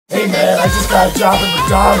I just got a job at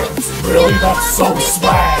McDonald's. Really? That's so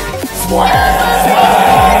swag. Swag!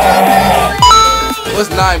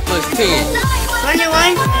 What's 9 plus 10? 21?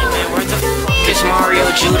 Man, where the f is Mario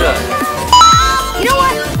Judah? You know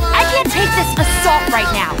what? I can't take this assault right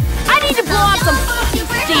now. I need to blow off some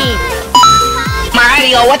steam.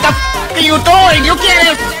 Mario, what the f are you doing? You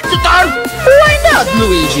can't start. Why not,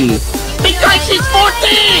 Luigi? Because she's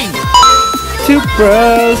 14! Two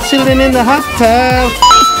bros chilling in the hot tub.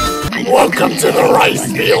 Welcome to the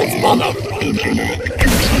rice fields, mother.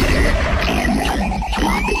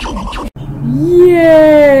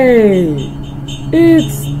 Yay!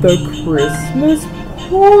 It's the Christmas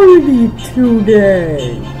party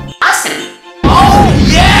today. Oh,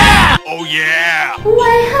 yeah! Oh, yeah!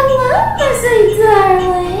 Why, hello, Missy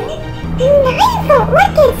darling. Nice,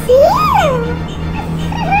 look at you.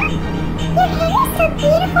 Your hair is so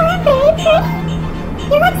beautiful and very pretty.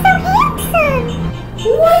 You look so handsome.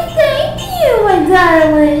 Why, thank you, my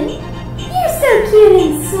darling. You're so cute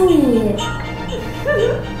and sweet.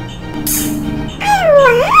 I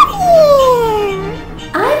love you.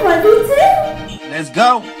 I love you too. Let's go.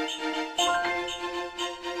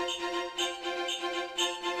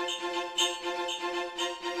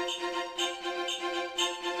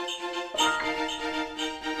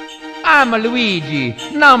 I'm Luigi,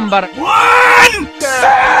 number 1!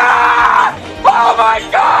 Oh my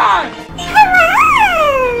god! Hello.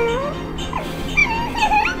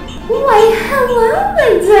 Why, hello,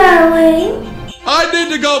 my darling. I need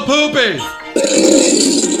to go poopy!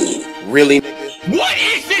 Really? What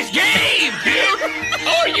is this game, dude?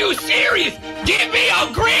 Are you serious? Give me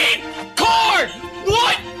a green card!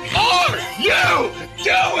 What are you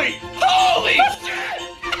doing? Holy shit!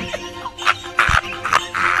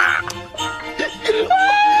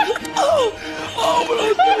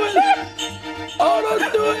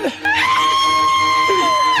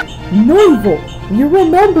 Novel, you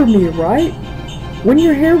remember me, right? When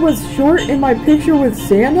your hair was short in my picture with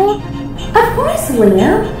Santa? Of course,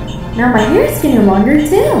 Liam. Now my hair's getting longer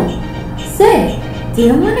too. Say, do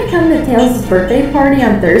you want to come to Tails' birthday party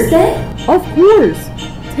on Thursday? Of course!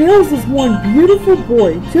 Tails is one beautiful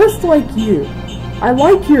boy, just like you. I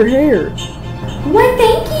like your hair. Why,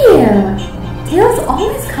 thank you. Tails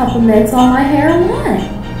always compliments all my hair online.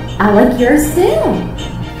 I like yours too.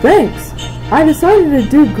 Thanks. I decided to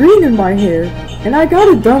do green in my hair, and I got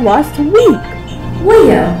it done last week.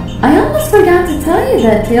 Leo, I almost forgot to tell you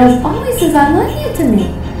that Tails always says I love you to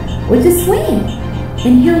me, which is sweet.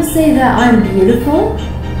 And he'll say that I'm beautiful,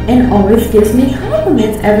 and always gives me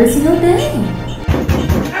compliments every single day.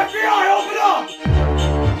 FBI, open up!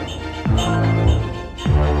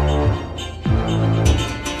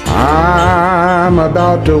 I'm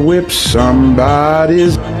about to whip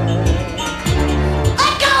somebody's. Let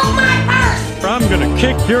go of my purse! I'm gonna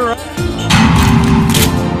kick your ass.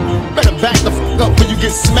 Better back the f up when you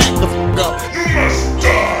get smacked the f up. You must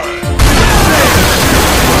die!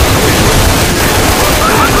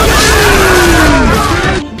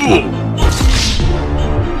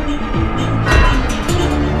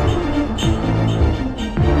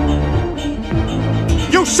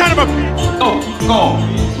 You son of a... Oh, go.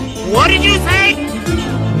 What did you say?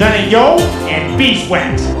 None of yo and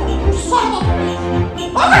beeswax.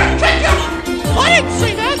 I'm gonna kick you! I didn't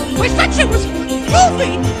see that! We said she was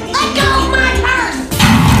goofy! Let go of my purse!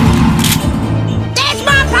 That's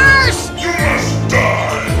my purse! You must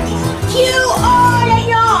die! You are and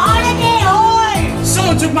you're holiday whore!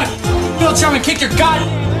 Someone took my bill trying to kick your god.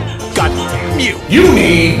 God damn you! You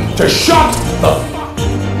need to shut the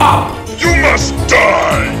f up. You must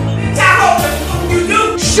die! Tahoe, you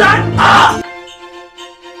do? Shut up!